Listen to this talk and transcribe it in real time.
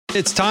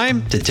It's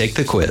time to take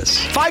the quiz.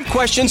 5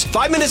 questions,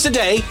 5 minutes a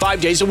day,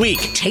 5 days a week.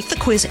 Take the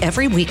quiz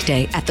every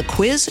weekday at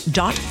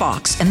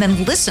thequiz.fox and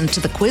then listen to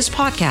the quiz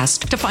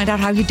podcast to find out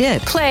how you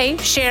did. Play,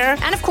 share,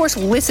 and of course,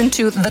 listen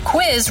to The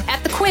Quiz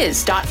at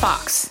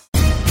thequiz.fox.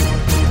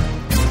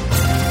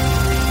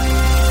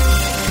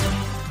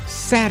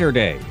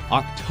 Saturday,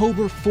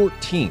 October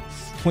 14th,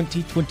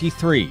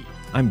 2023.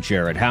 I'm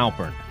Jared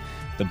Halpern.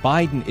 The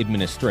Biden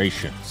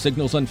administration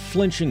signals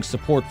unflinching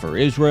support for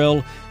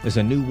Israel as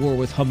a new war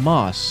with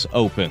Hamas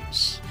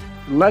opens.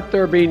 Let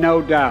there be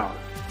no doubt.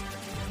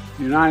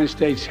 The United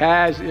States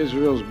has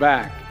Israel's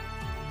back.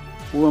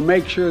 We will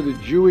make sure the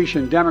Jewish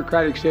and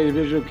democratic state of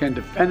Israel can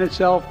defend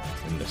itself.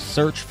 And the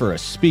search for a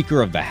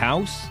Speaker of the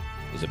House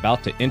is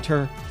about to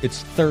enter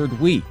its third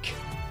week.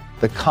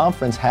 The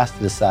conference has to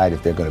decide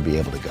if they're going to be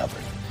able to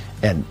govern.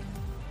 And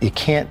you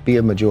can't be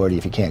a majority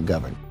if you can't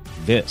govern.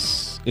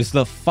 This is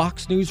the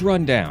Fox News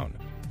Rundown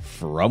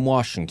from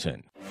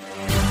Washington.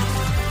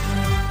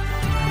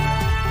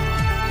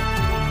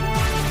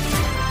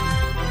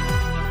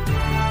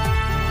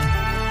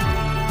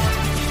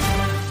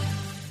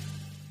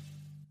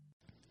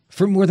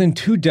 For more than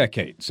 2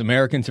 decades,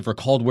 Americans have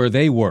recalled where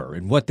they were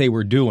and what they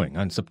were doing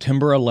on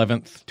September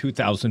 11th,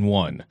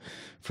 2001.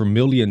 For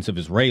millions of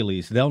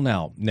Israelis, they'll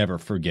now never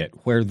forget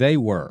where they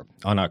were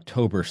on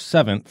October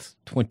 7th,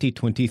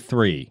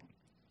 2023.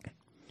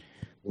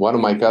 One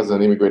of my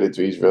cousins immigrated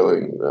to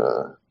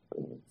Israel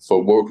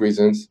for work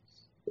reasons.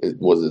 It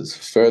was his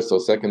first or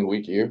second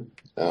week here.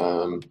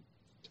 And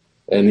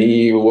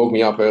he woke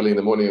me up early in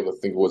the morning. I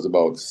think it was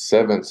about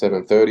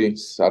 7:30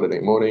 Saturday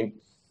morning.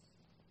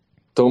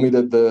 Told me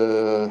that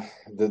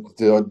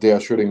they are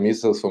shooting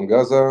missiles from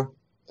Gaza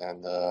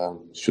and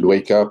should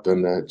wake up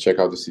and check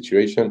out the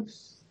situation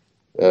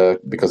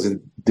because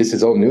this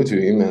is all new to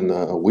him. And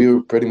we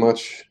were pretty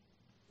much...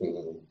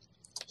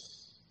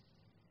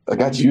 I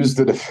got used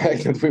to the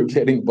fact that we were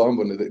getting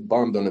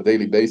bombed on a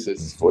daily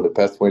basis for the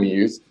past 20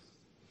 years.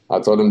 I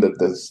told him that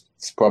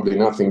it's probably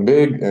nothing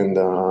big and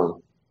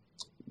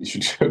you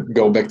should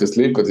go back to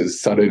sleep because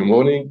it's Saturday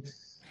morning.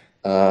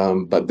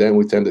 But then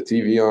we turned the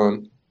TV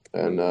on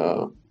and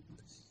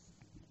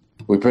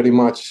we pretty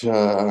much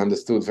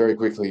understood very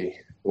quickly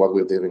what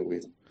we're dealing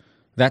with.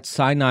 That's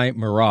Sinai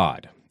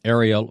Murad.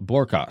 Ariel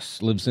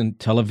Borkas lives in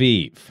Tel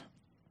Aviv.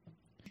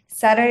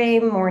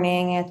 Saturday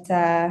morning at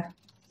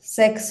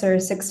 6 or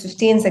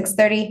 6:15,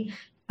 6:30,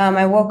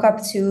 I woke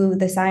up to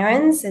the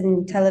sirens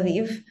in Tel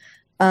Aviv.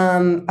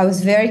 I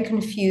was very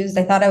confused.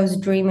 I thought I was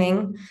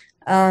dreaming,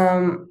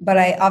 but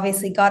I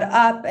obviously got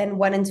up and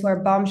went into our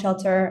bomb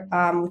shelter,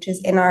 which is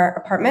in our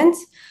apartment.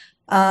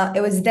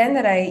 It was then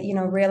that I,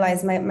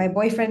 realized my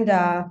boyfriend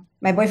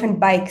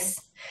bikes,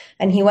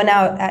 and he went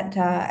out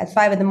at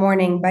 5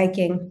 a.m.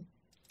 biking,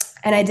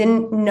 and I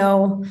didn't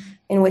know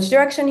in which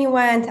direction he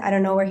went. I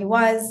don't know where he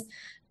was.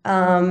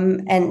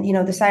 And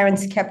the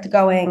sirens kept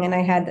going and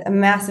I had a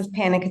massive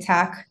panic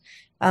attack.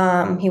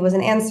 He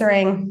wasn't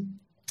answering.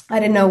 I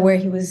didn't know where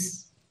he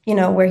was,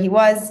 where he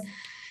was.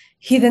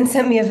 He then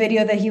sent me a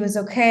video that he was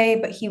okay,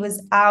 but he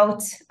was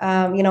out,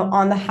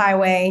 on the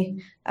highway,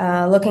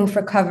 looking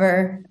for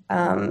cover,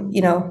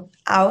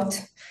 out.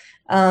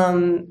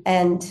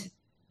 And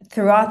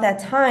throughout that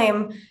time,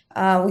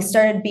 we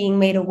started being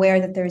made aware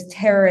that there's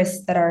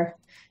terrorists that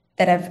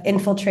have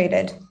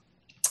infiltrated.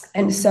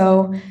 And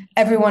so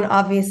everyone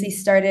obviously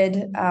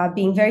started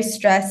being very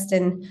stressed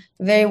and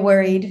very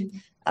worried.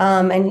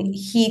 And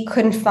he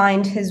couldn't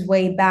find his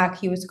way back.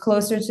 He was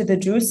closer to the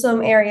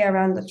Jerusalem area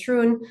around the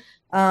Trun.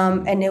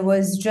 And it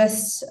was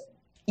just,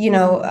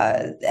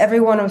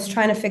 everyone was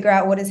trying to figure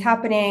out what is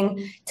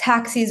happening.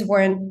 Taxis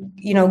weren't,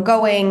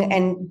 going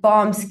and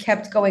bombs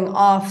kept going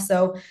off.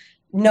 So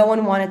no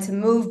one wanted to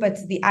move, but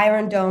the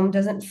Iron Dome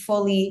doesn't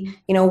fully,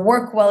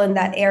 work well in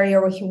that area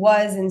where he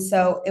was. And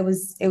so it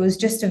was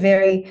just a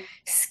very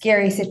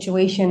scary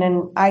situation.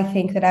 And I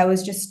think that I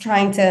was just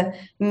trying to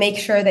make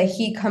sure that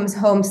he comes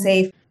home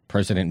safe.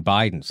 President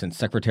Biden sent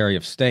Secretary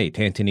of State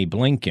Antony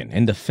Blinken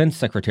and Defense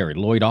Secretary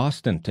Lloyd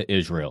Austin to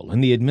Israel,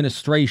 and the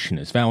administration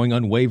is vowing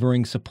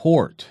unwavering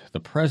support, the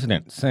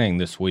president saying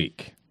this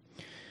week.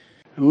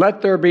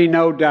 Let there be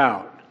no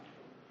doubt.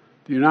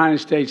 The United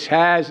States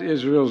has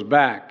Israel's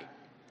back.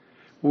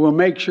 We will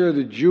make sure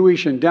the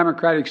Jewish and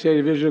democratic state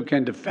of Israel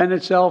can defend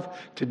itself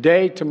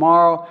today,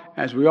 tomorrow,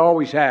 as we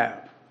always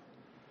have.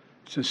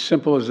 It's as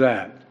simple as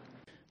that.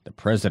 The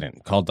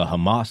president called the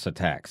Hamas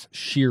attacks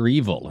sheer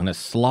evil and a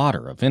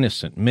slaughter of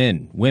innocent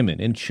men,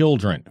 women, and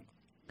children.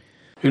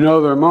 There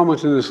are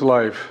moments in this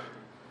life,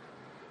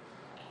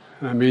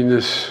 and I mean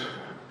this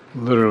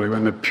literally,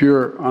 when the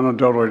pure,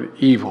 unadulterated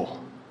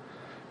evil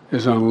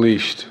is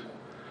unleashed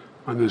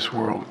on this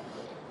world.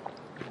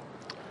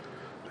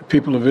 The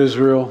people of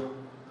Israel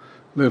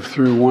lived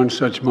through one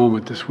such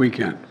moment this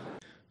weekend.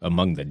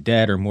 Among the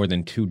dead are more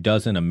than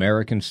 24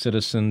 American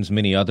citizens.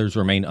 Many others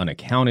remain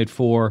unaccounted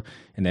for,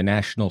 and the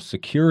National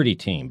Security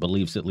Team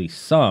believes at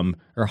least some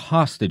are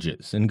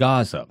hostages in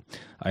Gaza.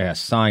 I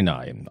asked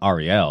Sinai and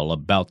Ariel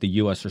about the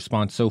U.S.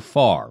 response so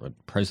far, with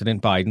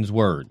President Biden's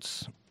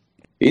words.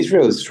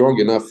 Israel is strong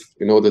enough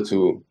in order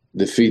to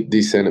defeat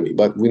this enemy.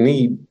 But we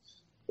need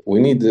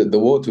the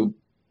world to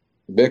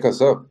back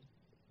us up,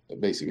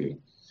 basically.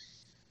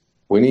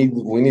 We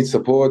need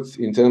support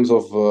in terms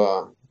of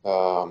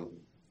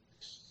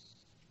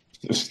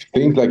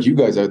things like you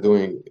guys are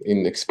doing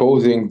in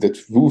exposing the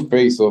true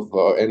face of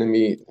our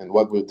enemy and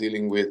what we're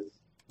dealing with.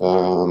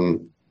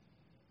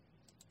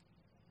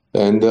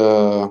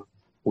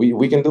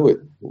 We can do it.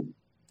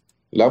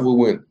 Love will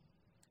win.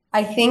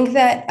 I think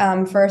that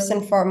first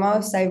and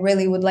foremost, I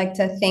really would like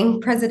to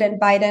thank President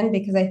Biden,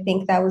 because I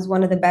think that was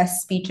one of the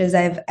best speeches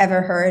I've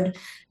ever heard.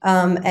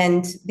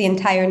 And the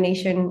entire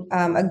nation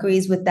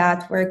agrees with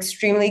that. We're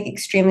extremely,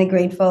 extremely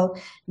grateful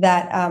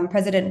that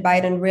President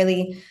Biden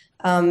really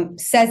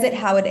says it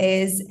how it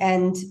is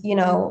and,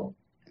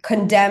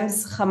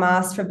 condemns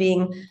Hamas for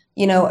being,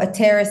 a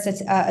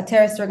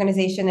terrorist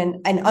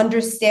organization, and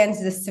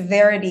understands the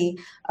severity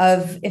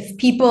of, if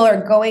people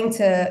are going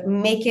to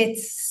make it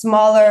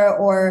smaller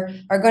or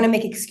are going to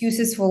make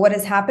excuses for what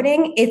is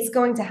happening, it's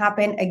going to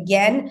happen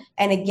again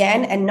and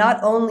again, and not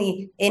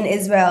only in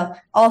Israel,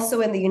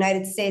 also in the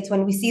United States.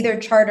 When we see their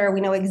charter,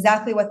 we know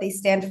exactly what they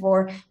stand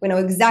for. We know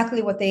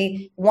exactly what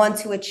they want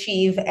to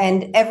achieve.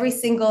 And every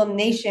single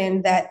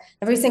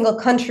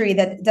country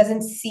that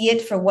doesn't see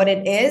it for what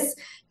it is,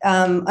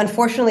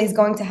 unfortunately, is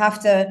going to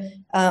have to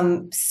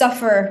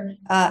suffer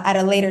at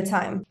a later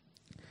time.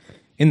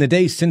 In the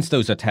days since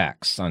those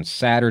attacks on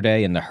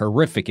Saturday and the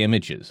horrific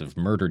images of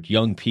murdered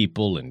young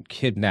people and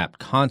kidnapped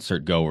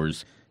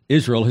concert-goers,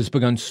 Israel has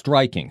begun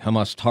striking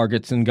Hamas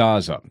targets in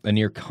Gaza, a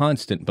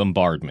near-constant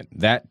bombardment.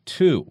 That,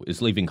 too,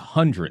 is leaving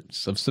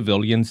hundreds of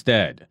civilians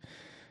dead.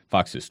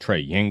 Fox's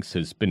Trey Yinks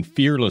has been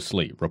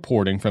fearlessly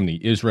reporting from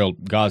the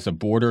Israel-Gaza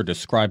border,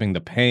 describing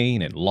the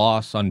pain and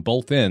loss on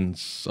both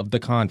ends of the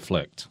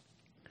conflict.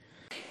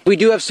 We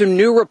do have some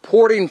new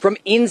reporting from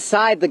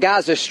inside the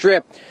Gaza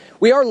Strip.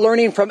 We are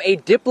learning from a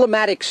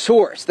diplomatic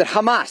source that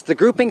Hamas, the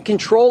group in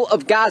control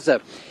of Gaza,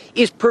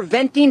 is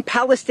preventing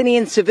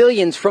Palestinian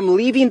civilians from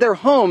leaving their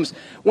homes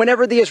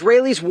whenever the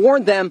Israelis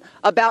warn them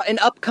about an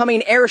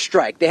upcoming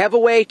airstrike. They have a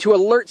way to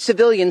alert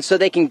civilians so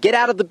they can get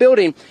out of the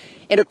building.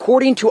 And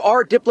according to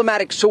our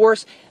diplomatic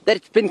source, that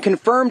it's been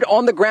confirmed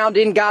on the ground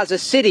in Gaza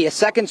City, a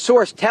second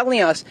source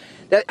telling us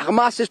that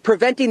Hamas is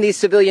preventing these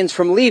civilians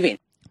from leaving.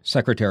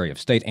 Secretary of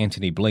State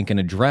Antony Blinken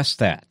addressed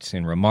that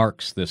in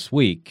remarks this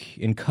week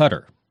in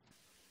Qatar.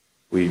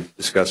 We've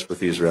discussed with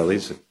the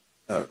Israelis,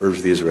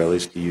 urged the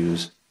Israelis to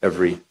use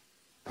every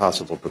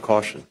possible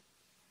precaution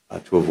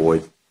to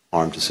avoid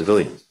harm to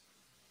civilians.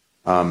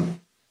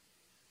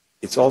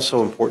 It's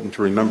also important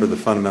to remember the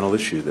fundamental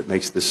issue that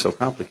makes this so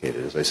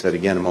complicated. As I said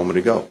again a moment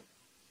ago,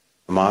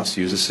 Hamas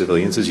uses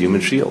civilians as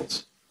human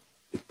shields.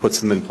 It puts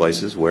them in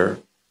places where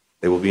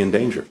they will be in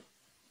danger.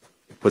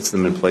 It puts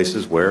them in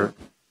places where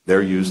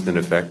they're used, in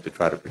effect, to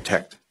try to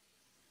protect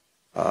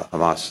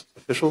Hamas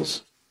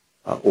officials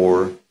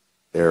or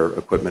their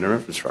equipment or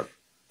infrastructure.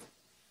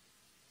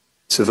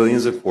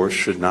 Civilians, of course,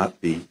 should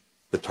not be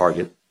the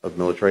target of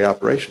military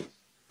operations.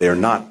 They are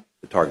not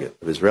the target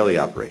of Israeli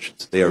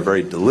operations. They are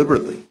very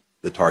deliberately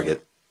the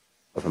target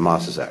of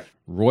Hamas's action.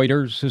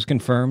 Reuters has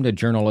confirmed a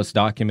journalist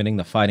documenting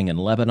the fighting in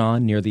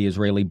Lebanon near the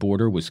Israeli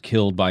border was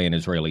killed by an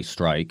Israeli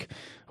strike.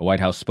 A White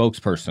House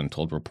spokesperson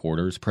told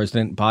reporters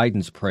President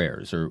Biden's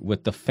prayers are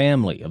with the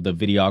family of the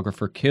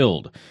videographer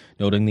killed,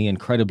 noting the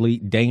incredibly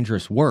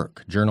dangerous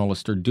work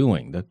journalists are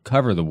doing to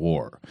cover the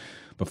war.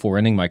 Before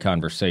ending my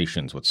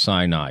conversations with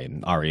Sinai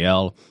and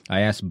Ariel,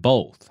 I asked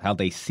both how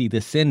they see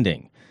this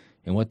ending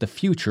and what the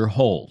future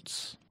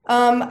holds.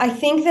 I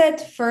think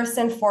that first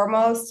and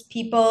foremost,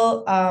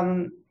 people,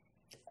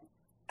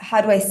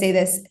 how do I say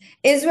this?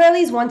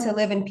 Israelis want to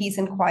live in peace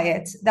and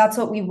quiet. That's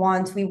what we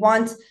want. We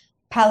want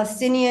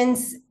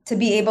Palestinians to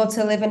be able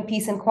to live in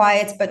peace and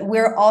quiet, but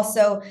we're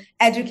also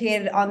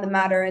educated on the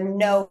matter and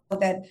know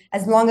that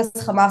as long as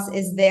Hamas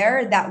is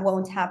there, that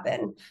won't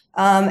happen.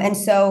 And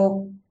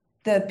so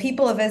the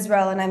people of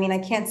Israel, and I mean, I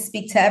can't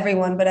speak to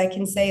everyone, but I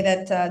can say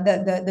that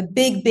the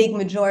big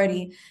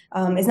majority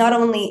is not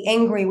only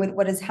angry with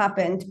what has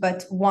happened,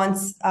 but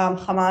wants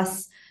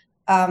Hamas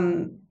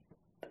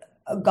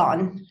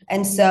gone.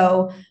 And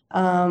so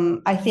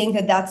I think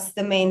that that's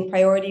the main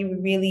priority. We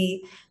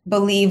really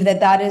believe that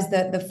that is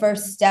the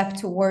first step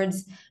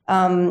towards,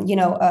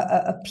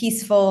 a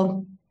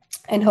peaceful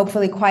and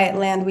hopefully quiet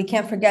land. We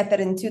can't forget that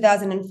in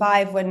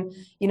 2005, when,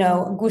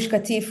 Gush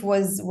Katif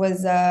was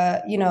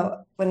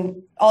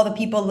when all the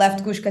people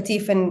left Gush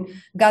Katif and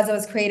Gaza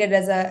was created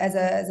as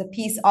a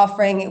peace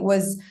offering, it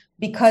was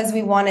because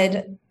we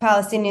wanted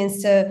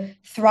Palestinians to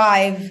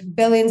thrive.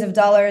 Billions of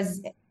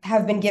dollars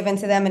have been given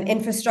to them in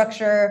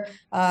infrastructure,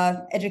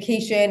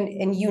 education,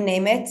 and you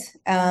name it.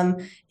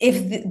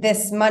 If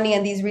this money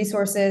and these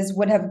resources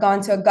would have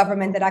gone to a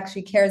government that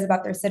actually cares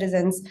about their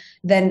citizens,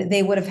 then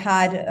they would have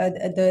had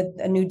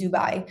a new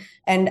Dubai.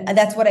 And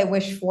that's what I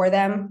wish for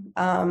them.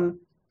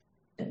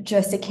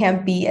 Just it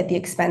can't be at the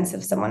expense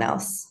of someone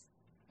else.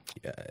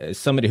 As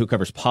somebody who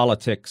covers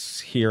politics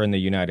here in the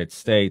United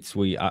States,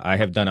 I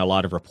have done a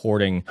lot of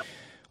reporting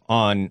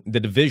on the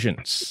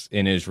divisions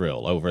in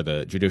Israel over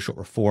the judicial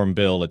reform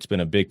bill. It's been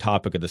a big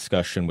topic of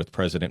discussion with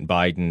President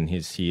Biden.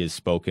 He has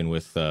spoken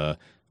with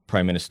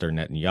Prime Minister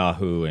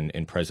Netanyahu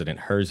and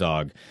President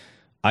Herzog.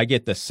 I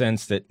get the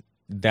sense that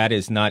that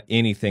is not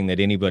anything that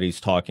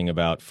anybody's talking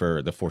about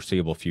for the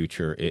foreseeable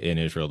future in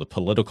Israel. The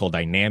political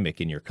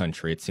dynamic in your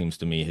country, it seems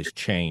to me, has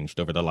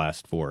changed over the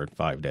last 4 or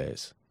 5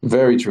 days.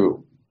 Very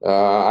true.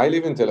 I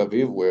live in Tel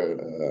Aviv, where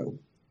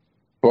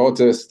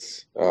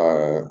protests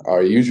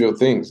are usual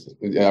things.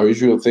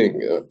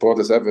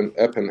 Protests happen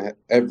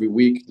every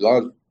week,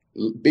 large,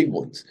 big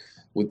ones,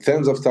 with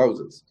tens of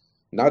thousands.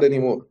 Not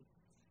anymore.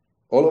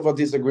 All of our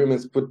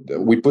disagreements,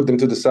 we put them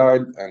to the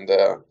side and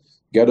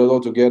gather all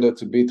together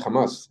to beat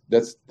Hamas.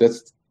 That's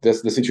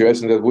the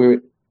situation that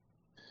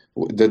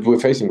we're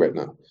facing right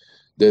now.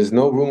 There's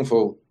no room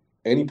for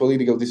any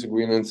political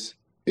disagreements.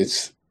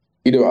 It's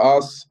either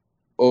us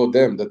or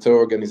them, the terror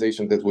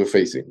organization that we're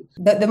facing.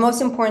 The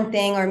most important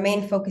thing, our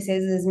main focus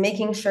is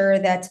making sure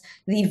that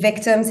the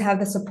victims have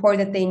the support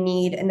that they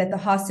need and that the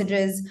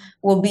hostages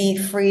will be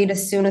freed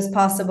as soon as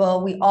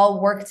possible. We all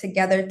work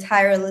together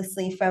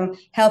tirelessly, from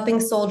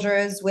helping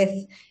soldiers with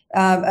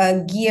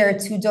gear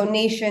to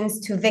donations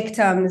to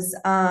victims.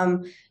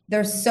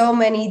 There's so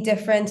many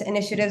different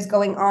initiatives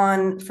going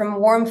on,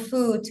 from warm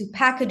food to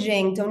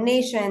packaging,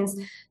 donations.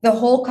 The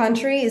whole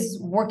country is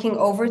working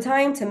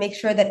overtime to make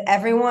sure that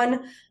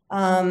everyone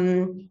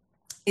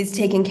is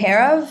taken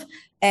care of.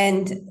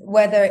 And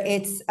whether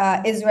it's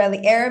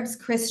Israeli Arabs,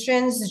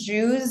 Christians,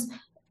 Jews,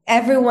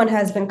 everyone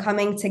has been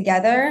coming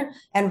together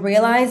and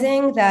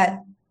realizing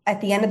that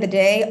at the end of the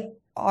day,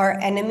 our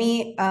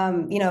enemy,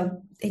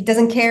 it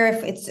doesn't care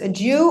if it's a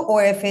Jew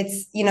or if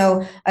it's,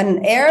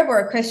 an Arab or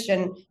a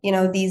Christian,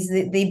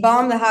 they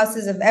bomb the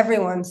houses of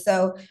everyone.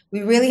 So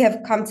we really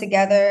have come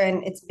together,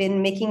 and it's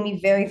been making me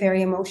very,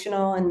 very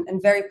emotional and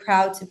very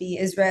proud to be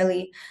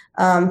Israeli,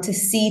 to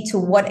see to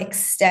what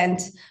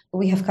extent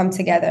we have come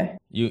together.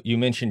 You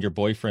mentioned your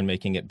boyfriend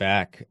making it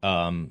back.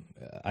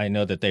 I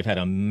know that they've had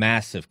a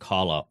massive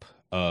call up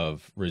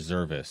of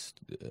reservists.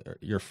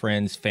 Your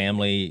friends,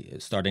 family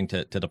starting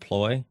to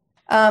deploy?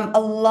 A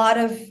lot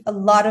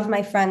of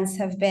my friends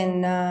have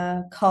been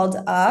called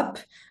up.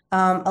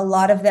 A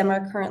lot of them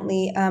are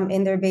currently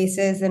in their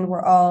bases, and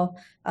we're all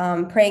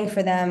praying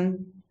for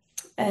them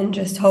and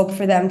just hope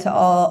for them to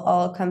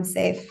all come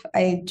safe.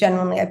 I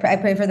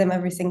pray for them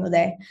every single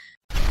day.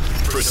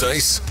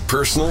 Precise,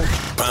 personal,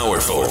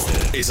 powerful.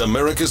 It's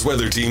America's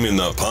weather team in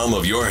the palm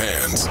of your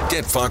hands.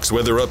 Get Fox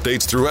weather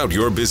updates throughout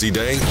your busy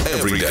day,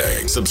 every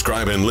day.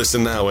 Subscribe and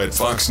listen now at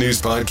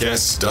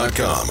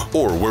foxnewspodcasts.com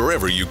or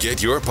wherever you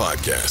get your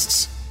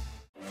podcasts.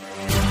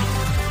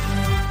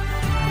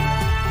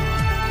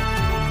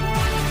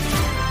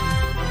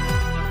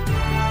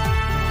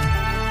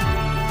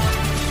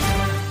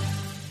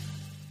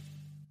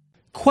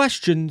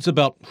 Questions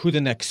about who the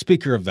next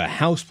Speaker of the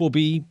House will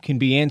be can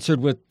be answered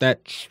with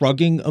that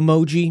shrugging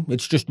emoji.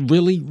 It's just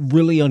really,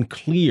 really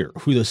unclear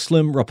who the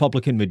slim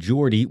Republican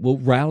majority will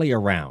rally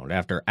around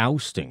after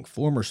ousting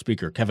former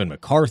Speaker Kevin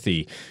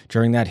McCarthy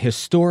during that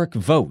historic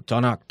vote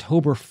on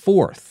October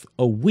 4th,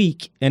 a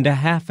week and a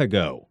half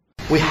ago.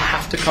 We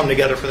have to come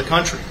together for the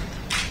country.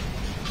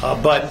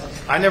 But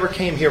I never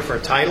came here for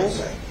a title,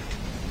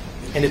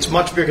 and it's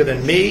much bigger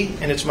than me,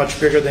 and it's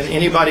much bigger than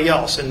anybody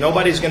else, and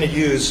nobody's going to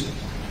use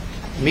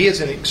me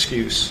as an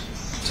excuse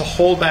to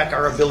hold back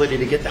our ability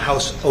to get the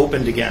House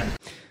opened again.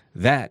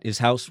 That is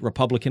House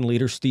Republican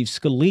leader Steve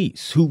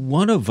Scalise, who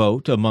won a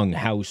vote among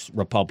House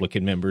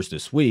Republican members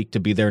this week to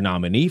be their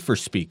nominee for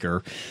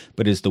Speaker.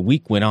 But as the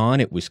week went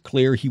on, it was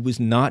clear he was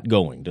not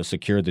going to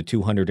secure the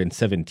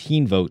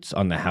 217 votes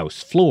on the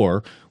House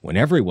floor when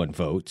everyone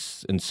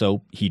votes, and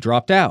so he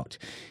dropped out.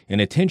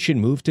 And attention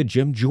moved to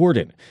Jim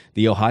Jordan,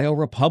 the Ohio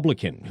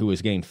Republican who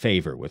has gained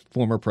favor with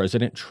former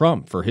President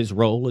Trump for his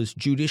role as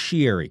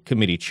Judiciary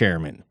Committee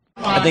chairman.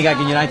 I think I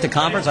can unite the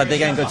conference. I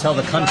think I can go tell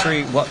the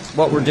country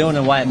what we're doing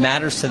and why it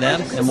matters to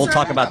them, and we'll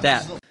talk about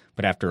that.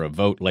 But after a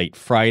vote late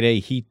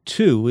Friday, he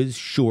too is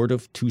short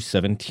of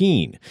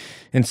 217.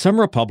 And some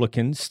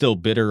Republicans, still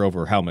bitter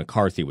over how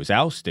McCarthy was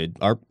ousted,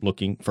 are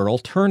looking for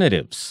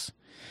alternatives.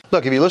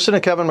 Look, if you listen to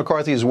Kevin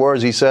McCarthy's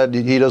words, he said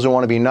he doesn't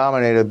want to be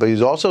nominated, but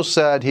he's also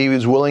said he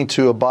was willing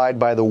to abide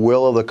by the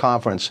will of the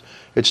conference.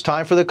 It's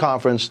time for the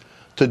conference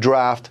to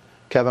draft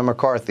Kevin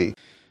McCarthy.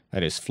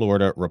 That is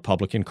Florida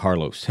Republican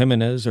Carlos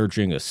Jimenez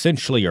urging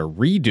essentially a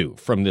redo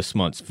from this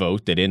month's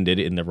vote that ended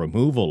in the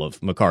removal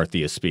of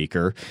McCarthy as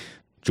Speaker.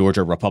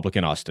 Georgia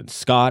Republican Austin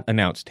Scott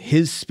announced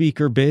his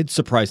Speaker bid,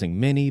 surprising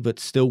many, but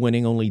still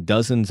winning only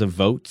dozens of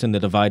votes in the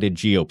divided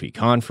GOP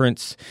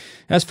conference.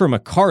 As for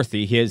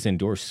McCarthy, he has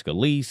endorsed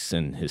Scalise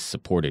and has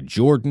supported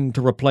Jordan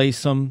to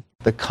replace him.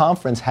 The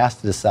conference has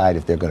to decide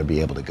if they're going to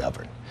be able to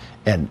govern.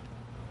 And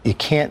you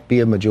can't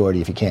be a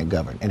majority if you can't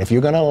govern. And if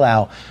you're going to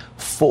allow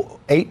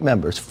 8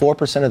 members,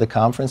 4% of the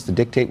conference to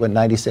dictate what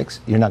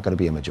 96, you're not going to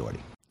be a majority.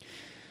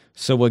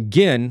 So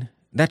again,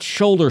 that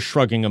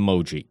shoulder-shrugging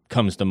emoji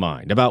comes to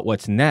mind about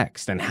what's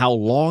next and how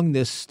long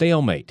this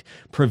stalemate,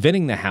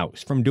 preventing the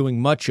House from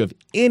doing much of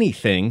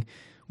anything,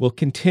 will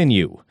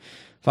continue.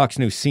 Fox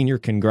News senior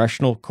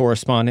congressional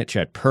correspondent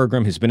Chet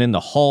Pergram has been in the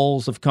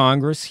halls of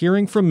Congress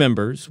hearing from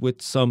members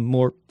with some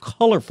more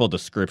colorful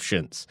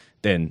descriptions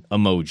than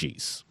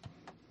emojis.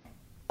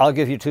 I'll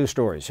give you two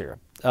stories here.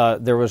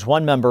 There was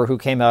one member who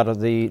came out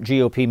of the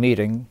GOP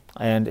meeting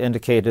and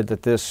indicated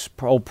that this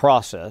whole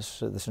process,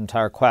 this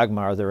entire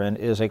quagmire they're in,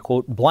 is a,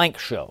 quote, blank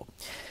show.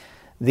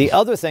 The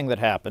other thing that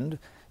happened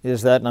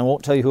is that, and I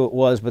won't tell you who it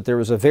was, but there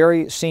was a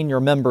very senior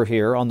member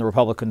here on the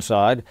Republican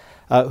side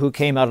who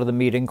came out of the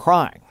meeting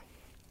crying.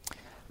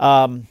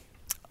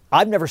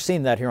 I've never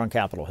seen that here on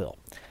Capitol Hill.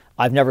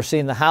 I've never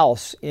seen the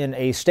House in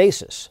a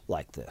stasis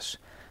like this.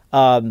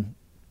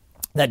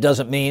 That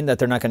doesn't mean that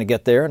they're not going to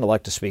get there and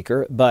elect a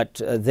speaker, but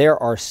there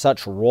are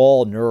such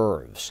raw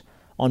nerves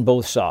on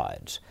both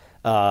sides.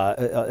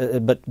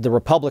 But the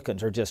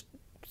Republicans are just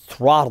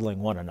throttling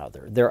one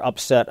another. They're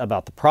upset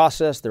about the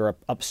process. They're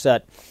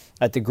upset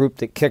at the group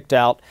that kicked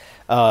out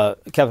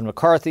Kevin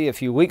McCarthy a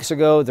few weeks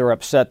ago. They're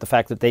upset the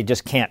fact that they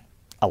just can't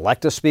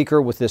elect a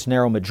speaker with this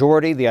narrow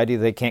majority, the idea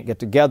they can't get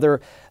together.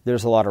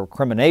 There's a lot of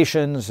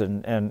recriminations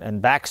and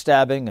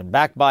backstabbing and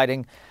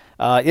backbiting.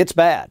 It's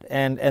bad.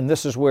 And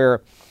this is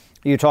where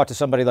you talk to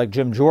somebody like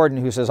Jim Jordan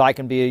who says, I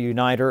can be a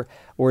uniter,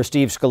 or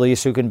Steve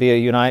Scalise who can be a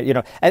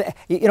uniter.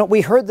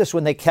 We heard this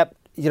when they kept,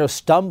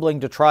 stumbling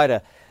to try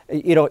to,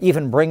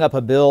 even bring up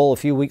a bill a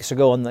few weeks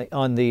ago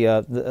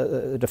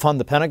to fund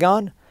the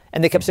Pentagon.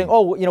 And they kept saying,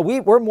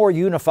 we're more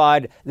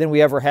unified than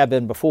we ever have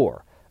been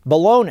before.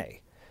 Baloney.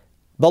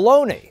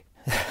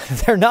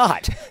 They're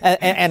not.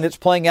 And it's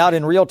playing out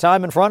in real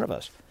time in front of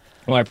us.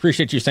 Well, I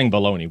appreciate you saying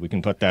baloney. We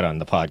can put that on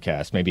the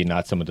podcast. Maybe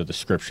not some of the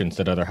descriptions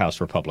that other House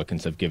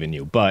Republicans have given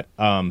you. But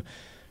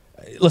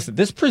listen,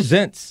 this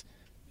presents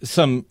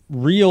some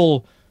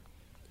real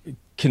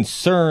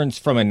concerns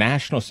from a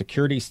national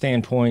security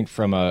standpoint,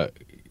 from a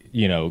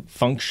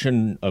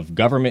function of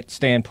government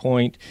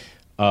standpoint.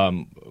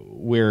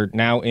 We're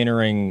now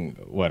entering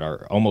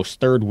our almost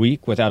third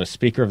week without a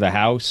Speaker of the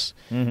House.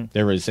 Mm-hmm.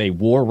 There is a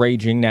war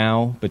raging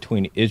now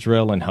between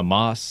Israel and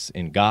Hamas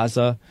in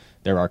Gaza.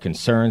 There are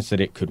concerns that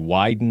it could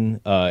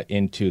widen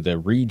into the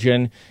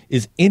region.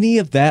 Is any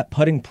of that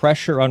putting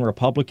pressure on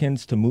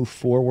Republicans to move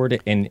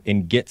forward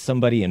and get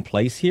somebody in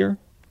place here?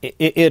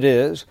 It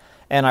is.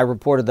 And I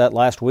reported that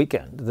last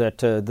weekend, that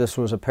this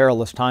was a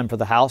perilous time for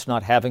the House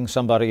not having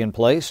somebody in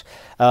place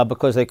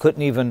because they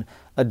couldn't even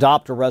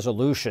adopt a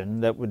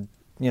resolution that would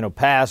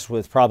pass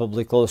with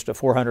probably close to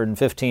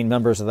 415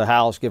 members of the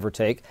House, give or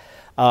take,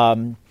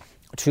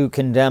 to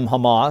condemn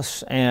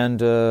Hamas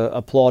and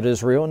applaud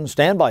Israel and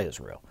stand by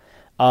Israel.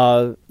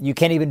 You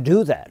can't even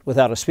do that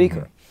without a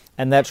speaker. Mm-hmm.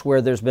 And that's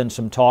where there's been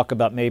some talk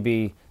about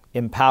maybe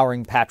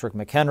empowering Patrick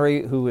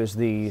McHenry, who is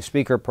the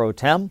Speaker pro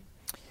tem.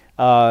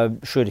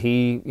 Should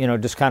he,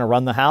 just kind of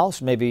run the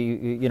House,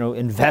 maybe,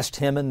 invest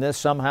him in this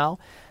somehow?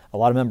 A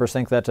lot of members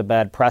think that's a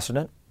bad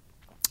precedent.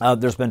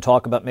 There's been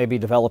talk about maybe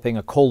developing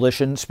a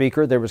coalition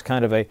speaker. There was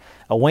kind of a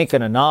wink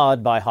and a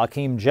nod by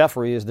Hakeem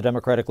Jeffries, the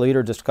Democratic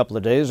leader, just a couple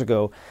of days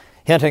ago,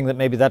 hinting that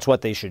maybe that's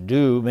what they should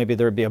do. Maybe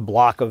there would be a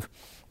block of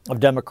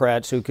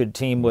Democrats who could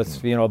team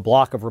with, a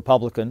block of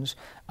Republicans.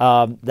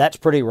 That's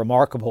pretty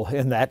remarkable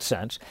in that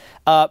sense.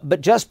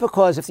 But just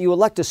because if you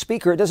elect a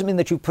speaker, it doesn't mean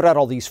that you put out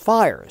all these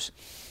fires.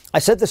 I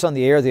said this on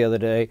the air the other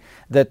day,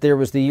 that there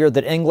was the year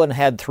that England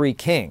had 3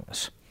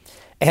 kings.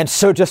 And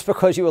so just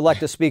because you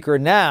elect a speaker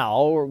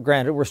now,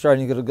 granted, we're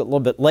starting to get a little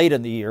bit late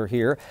in the year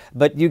here,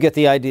 but you get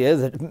the idea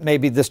that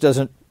maybe this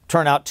doesn't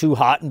turn out too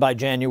hot, and by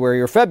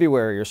January or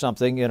February or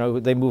something,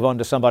 they move on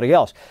to somebody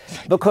else.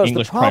 Because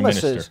English the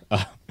promises...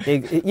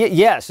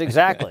 Yes,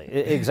 exactly.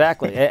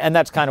 Exactly. And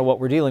that's kind of what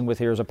we're dealing with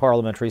here as a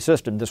parliamentary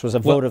system. This was a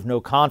vote of no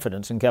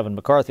confidence in Kevin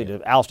McCarthy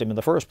to oust him in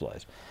the first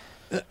place.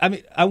 I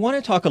mean, I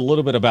want to talk a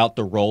little bit about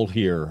the role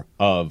here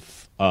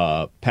of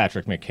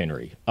Patrick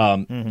McHenry,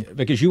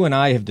 because you and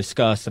I have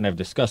discussed, and I've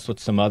discussed with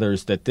some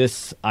others, that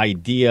this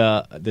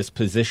idea, this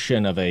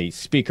position of a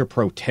speaker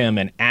pro tem,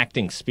 an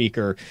acting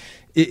speaker,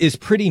 is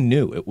pretty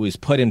new. It was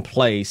put in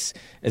place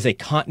as a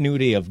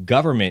continuity of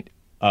government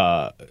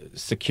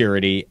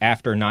security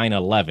after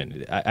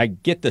 9/11. I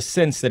get the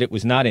sense that it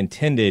was not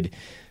intended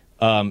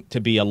to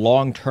be a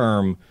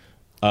long-term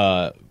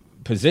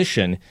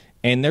position.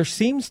 And there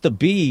seems to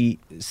be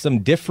some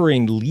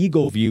differing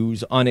legal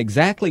views on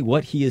exactly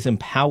what he is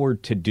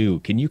empowered to do.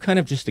 Can you kind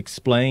of just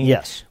explain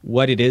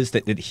what it is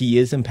that he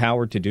is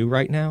empowered to do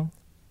right now?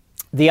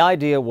 The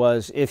idea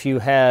was if you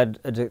had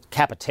a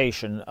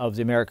decapitation of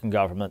the American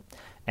government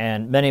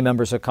and many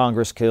members of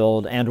Congress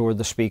killed and or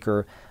the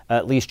speaker,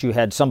 at least you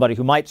had somebody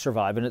who might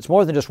survive. And it's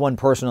more than just one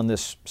person on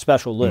this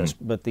special list,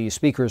 but the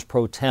speaker's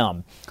pro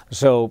tem.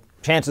 So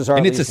chances are,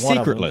 and it's a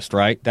secret list,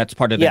 right? That's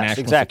part of the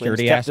national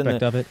security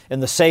aspect of it. In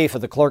the safe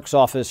of the clerk's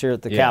office here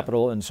at the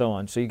Capitol and so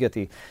on. So you get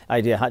the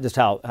idea just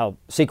how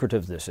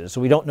secretive this is.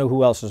 So we don't know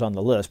who else is on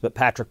the list, but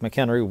Patrick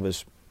McHenry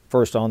was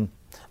first on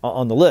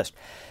the list.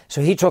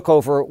 So he took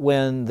over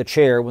when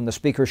the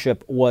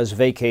speakership was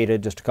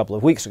vacated just a couple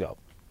of weeks ago.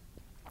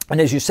 And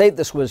as you say,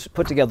 this was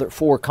put together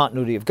for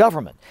continuity of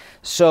government.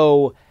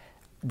 So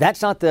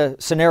That's not the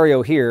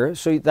scenario here.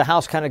 So the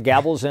House kind of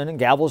gavels in and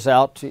gavels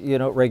out,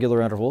 at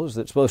regular intervals.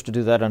 It's supposed to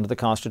do that under the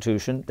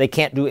Constitution. They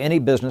can't do any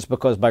business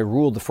because by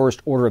rule, the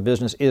first order of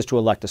business is to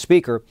elect a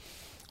speaker.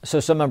 So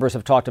some members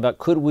have talked about,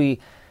 could we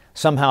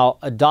somehow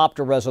adopt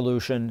a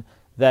resolution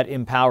that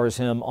empowers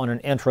him on an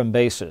interim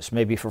basis,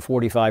 maybe for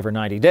 45 or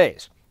 90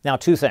 days? Now,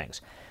 two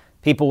things.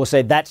 People will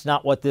say that's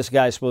not what this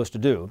guy's supposed to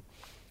do.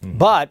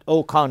 But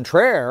au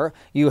contraire,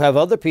 you have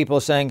other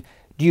people saying,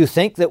 do you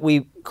think that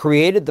we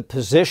created the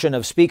position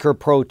of Speaker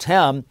pro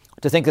tem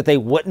to think that they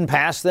wouldn't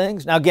pass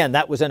things? Now, again,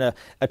 that was in a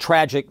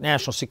tragic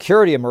national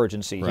security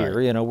emergency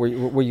here,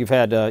 where you've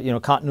had,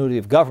 continuity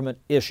of government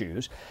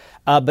issues.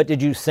 But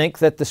did you think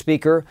that the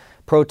Speaker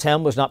pro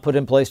tem was not put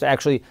in place to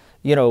actually,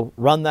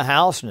 run the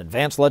House and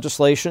advance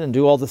legislation and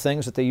do all the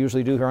things that they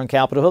usually do here on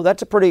Capitol Hill?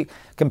 That's a pretty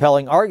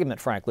compelling argument,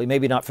 frankly,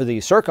 maybe not for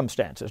these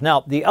circumstances.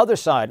 Now, the other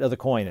side of the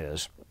coin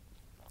is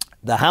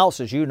the House,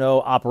 as you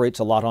know, operates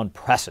a lot on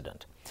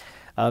precedent.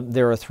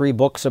 There are 3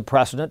 books of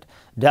precedent,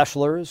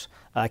 Deschler's,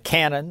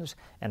 Cannon's,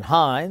 and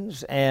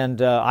Hines,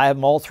 and I have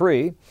them all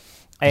 3.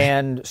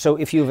 And so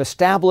if you've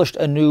established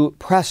a new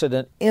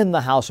precedent in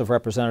the House of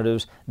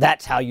Representatives,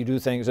 that's how you do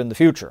things in the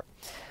future.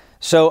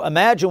 So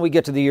imagine we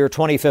get to the year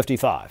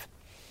 2055,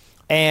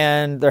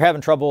 and they're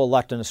having trouble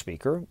electing a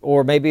speaker,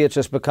 or maybe it's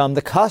just become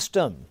the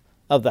custom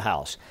of the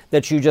House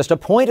that you just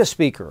appoint a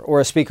speaker or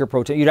a speaker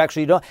pro tem. You'd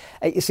actually don't.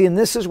 You see, and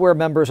this is where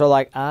members are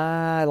like,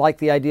 I like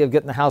the idea of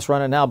getting the House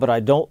running now, but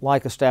I don't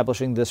like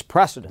establishing this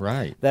precedent.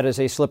 Right. That is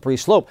a slippery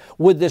slope.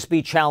 Would this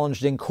be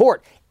challenged in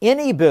court?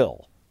 Any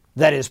bill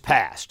that is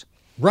passed.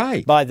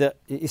 Right. By the,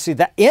 you see,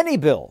 that any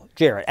bill,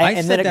 Jared,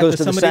 and then it goes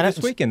to the Senate.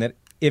 This weekend that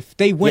if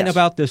they went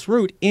about this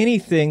route,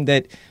 anything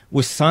that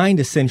was signed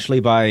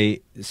essentially by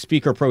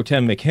Speaker pro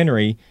tem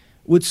McHenry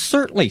would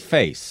certainly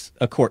face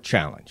a court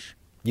challenge.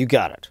 You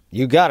got it.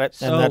 You got it.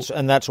 So,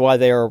 and that's why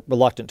they are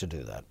reluctant to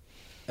do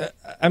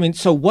that.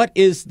 So what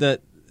is the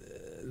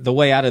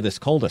way out of this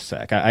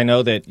cul-de-sac? I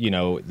know that,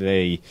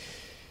 they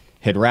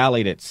had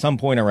rallied at some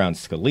point around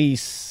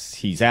Scalise.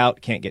 He's out,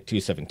 can't get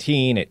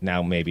 217. It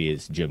now maybe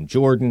is Jim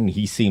Jordan.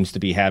 He seems to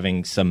be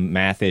having some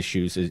math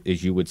issues,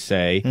 as you would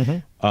say.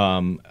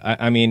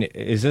 Mm-hmm.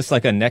 Is this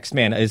like a next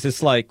man? Is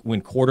this like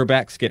when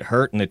quarterbacks get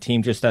hurt and the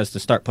team just has to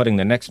start putting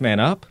the next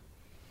man up?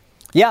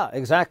 Yeah,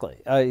 exactly.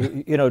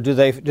 Do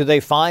they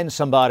find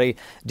somebody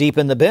deep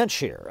in the bench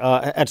here?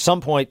 At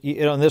some point,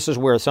 and this is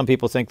where some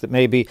people think that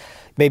maybe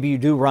you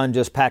do run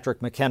just Patrick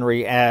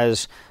McHenry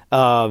as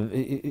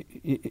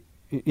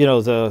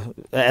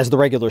as the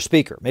regular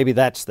speaker. Maybe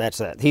that's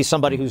that. He's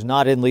somebody who's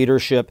not in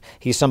leadership.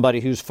 He's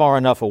somebody who's far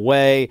enough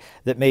away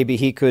that maybe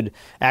he could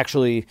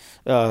actually,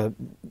 from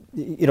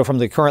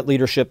the current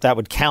leadership, that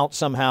would count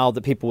somehow,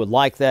 that people would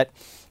like that.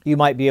 You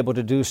might be able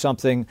to do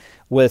something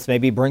with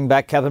maybe bring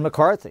back Kevin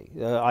McCarthy.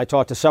 I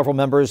talked to several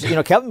members.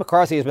 Kevin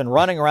McCarthy has been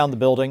running around the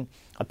building,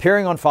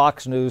 appearing on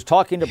Fox News,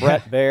 talking to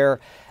Brett Baer,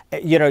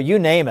 you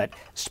name it.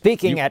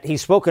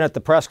 He's spoken at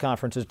the press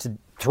conferences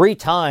 3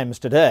 times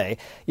today,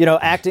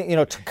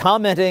 acting,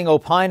 commenting,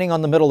 opining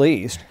on the Middle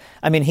East.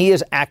 He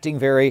is acting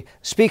very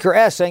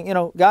speaker-esque,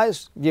 saying,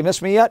 guys, you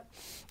miss me yet?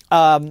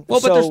 But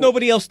there's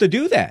nobody else to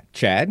do that,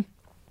 Chad.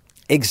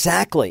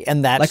 Exactly,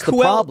 and that's the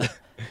problem.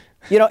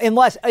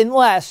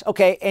 Unless,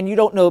 okay, and you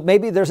don't know,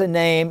 maybe there's a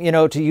name,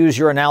 to use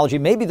your analogy,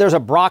 maybe there's a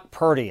Brock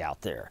Purdy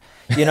out there.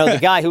 The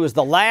guy who was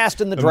the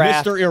last in the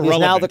draft, Mr. Irrelevant, is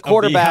now the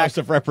quarterback of the House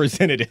of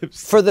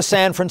Representatives for the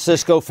San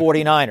Francisco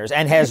 49ers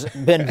and has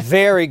been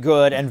very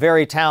good and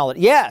very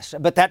talented. Yes,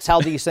 but that's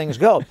how these things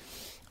go.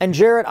 And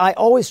Jared, I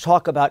always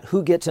talk about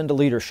who gets into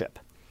leadership.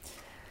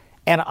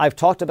 And I've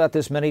talked about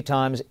this many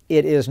times.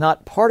 It is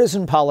not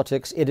partisan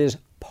politics. It is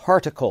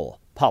particle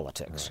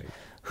politics. Right.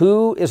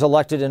 Who is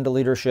elected into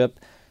leadership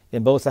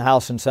in both the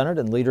House and Senate,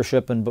 and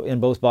leadership in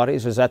both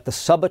bodies is at the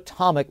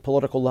subatomic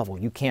political level.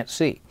 You can't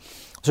see.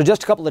 So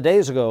just a couple of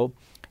days ago,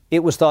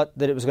 it was thought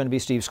that it was going to be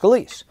Steve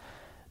Scalise,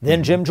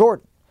 then Jim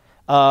Jordan.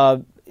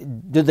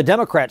 Did the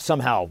Democrats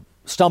somehow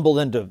stumble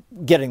into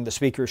getting the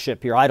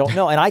speakership here? I don't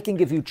know. And I can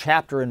give you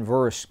chapter and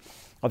verse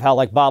of how,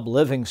 like Bob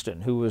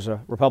Livingston, who was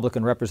a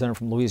Republican representative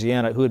from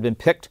Louisiana, who had been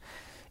picked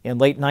in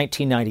late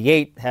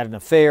 1998, had an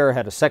affair,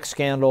 had a sex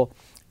scandal,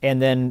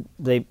 and then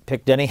they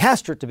picked Denny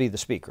Hastert to be the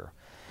speaker.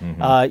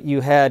 Mm-hmm.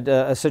 You had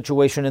a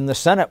situation in the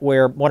Senate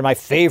where one of my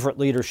favorite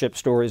leadership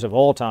stories of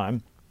all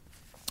time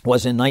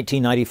was in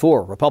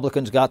 1994.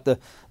 Republicans got the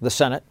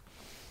Senate,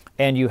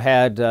 and you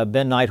had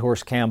Ben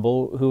Nighthorse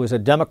Campbell, who was a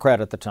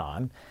Democrat at the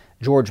time.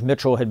 George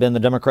Mitchell had been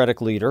the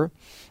Democratic leader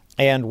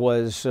and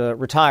was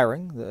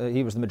retiring.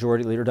 He was the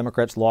majority leader.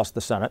 Democrats lost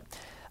the Senate.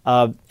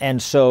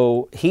 And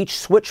so he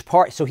switched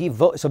parties. So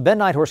Ben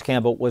Nighthorse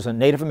Campbell was a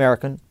Native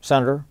American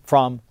senator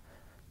from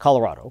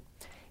Colorado.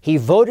 He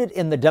voted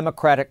in the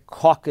Democratic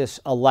caucus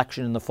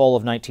election in the fall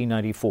of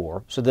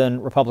 1994. So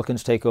then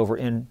Republicans take over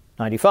in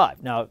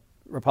 95. Now,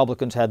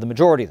 Republicans had the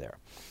majority there.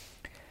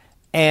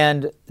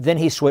 And then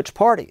he switched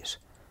parties.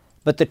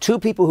 But the 2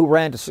 people who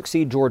ran to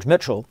succeed George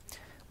Mitchell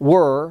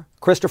were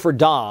Christopher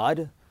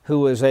Dodd, who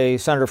was a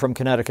senator from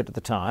Connecticut at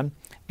the time,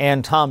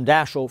 and Tom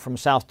Daschle from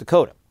South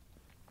Dakota.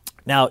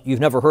 Now, you've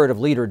never heard of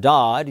Leader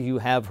Dodd. You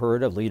have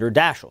heard of Leader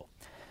Daschle.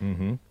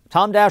 Mm-hmm.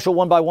 Tom Daschle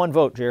won by one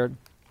vote, Jared.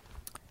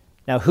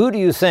 Now, who do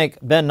you think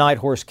Ben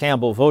Nighthorse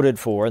Campbell voted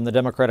for in the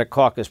Democratic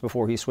caucus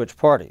before he switched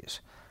parties?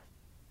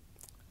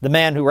 The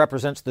man who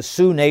represents the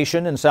Sioux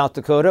Nation in South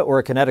Dakota or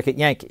a Connecticut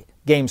Yankee?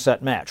 Game,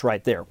 set, match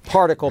right there.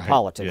 Particle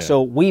politics. Yeah.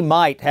 So we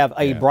might have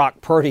a Brock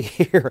Purdy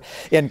here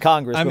in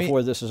Congress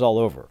before this is all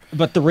over.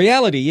 But the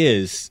reality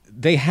is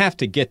they have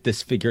to get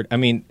this figured. I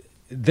mean,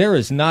 there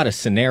is not a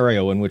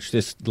scenario in which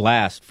this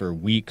lasts for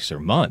weeks or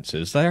months,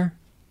 is there?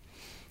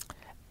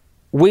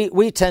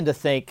 We tend to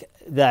think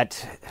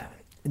that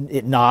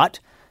it not.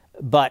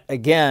 But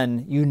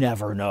again, you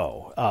never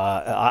know.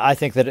 I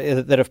think that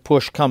if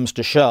push comes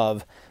to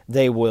shove,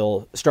 they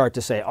will start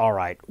to say, all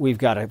right, we've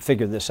got to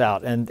figure this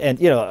out. And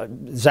you know,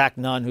 Zach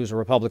Nunn, who's a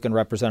Republican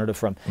representative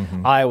from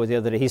Iowa the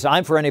other day, he said,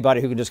 I'm for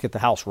anybody who can just get the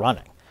House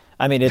running.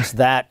 I mean, it's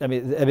that. I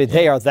mean,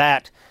 they are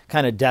that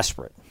kind of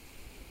desperate.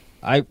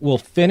 I will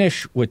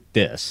finish with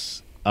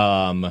this.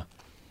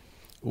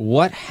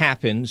 What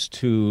happens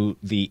to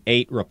the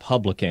 8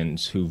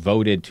 Republicans who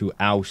voted to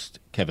oust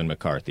Kevin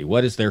McCarthy?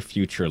 What does their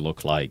future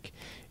look like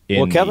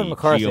in the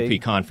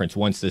GOP conference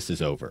once this is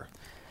over?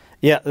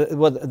 Yeah,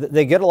 well,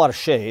 they get a lot of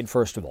shade,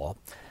 first of all.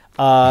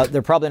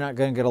 They're probably not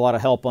going to get a lot of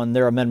help on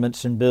their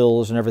amendments and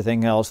bills and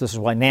everything else. This is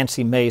why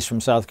Nancy Mace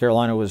from South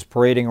Carolina was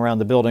parading around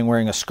the building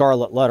wearing a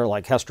scarlet letter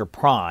like Hester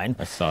Prynne.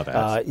 I saw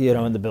that.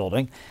 In the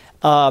building.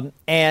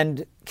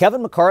 And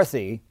Kevin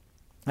McCarthy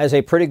has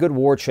a pretty good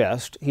war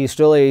chest. He's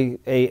still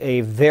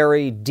a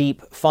very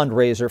deep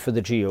fundraiser for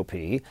the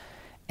GOP.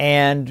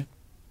 And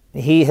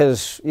he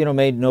has,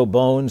 made no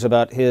bones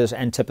about his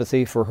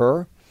antipathy for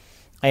her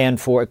and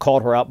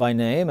called her out by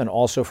name, and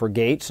also for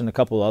Gates and a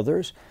couple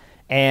others.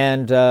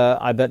 And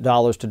I bet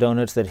dollars to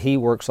donuts that he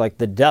works like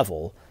the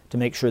devil to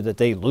make sure that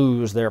they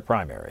lose their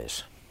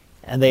primaries.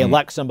 And they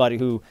elect somebody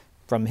who,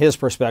 from his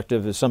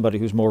perspective, is somebody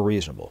who's more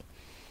reasonable.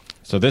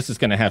 So this is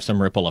going to have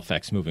some ripple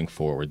effects moving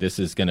forward. This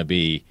is going to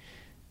be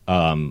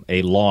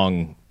a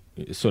long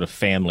sort of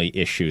family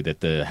issue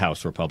that the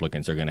House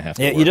Republicans are going to have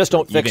to work you just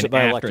don't through, fix it by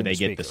after electing they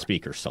the get the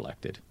speaker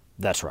selected.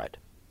 That's right.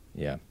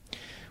 Yeah.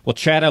 Well,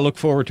 Chad, I look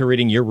forward to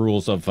reading your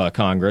rules of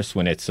Congress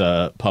when it's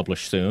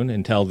published soon.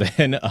 Until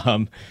then,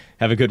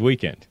 have a good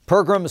weekend.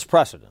 Pergram's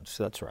precedence.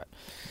 That's right.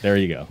 There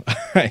you go. All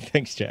right.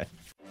 Thanks, Chad.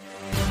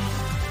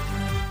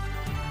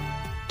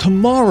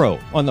 Tomorrow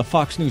on the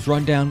Fox News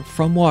Rundown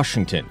from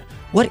Washington,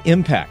 what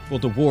impact will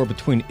the war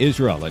between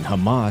Israel and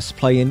Hamas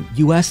play in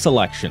U.S.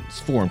 elections?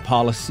 Foreign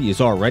policy is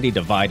already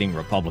dividing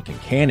Republican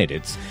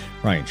candidates.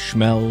 Ryan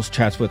Schmelz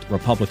chats with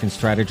Republican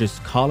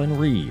strategist Colin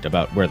Reed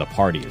about where the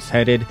party is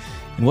headed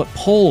and what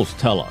polls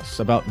tell us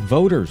about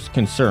voters'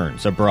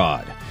 concerns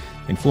abroad.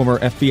 And former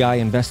FBI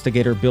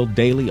investigator Bill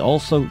Daley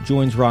also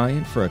joins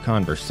Ryan for a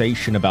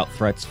conversation about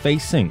threats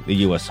facing the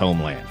U.S.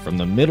 homeland from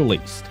the Middle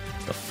East,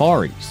 the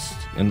Far East,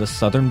 and the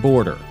southern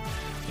border.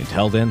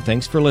 Until then,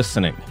 thanks for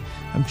listening.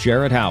 I'm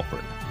Jared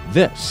Halpern.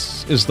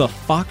 This is the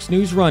Fox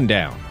News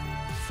Rundown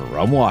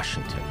from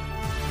Washington.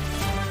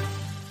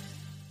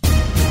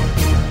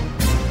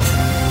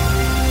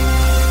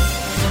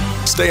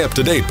 Stay up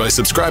to date by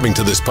subscribing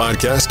to this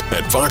podcast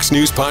at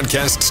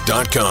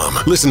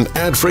foxnewspodcasts.com. Listen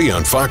ad-free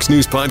on Fox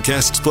News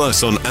Podcasts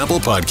Plus on Apple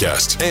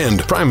Podcasts.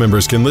 And Prime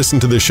members can listen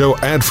to the show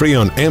ad-free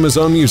on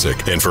Amazon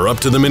Music. And for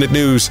up-to-the-minute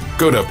news,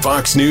 go to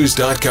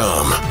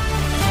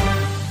foxnews.com.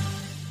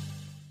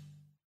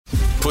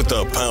 Put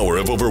the power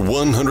of over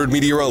 100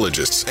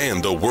 meteorologists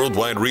and the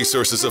worldwide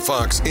resources of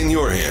Fox in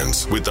your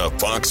hands with the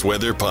Fox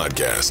Weather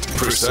Podcast.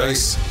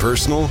 Precise,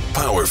 personal,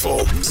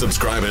 powerful.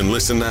 Subscribe and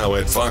listen now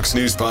at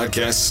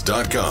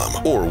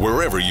foxnewspodcasts.com or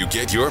wherever you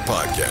get your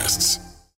podcasts.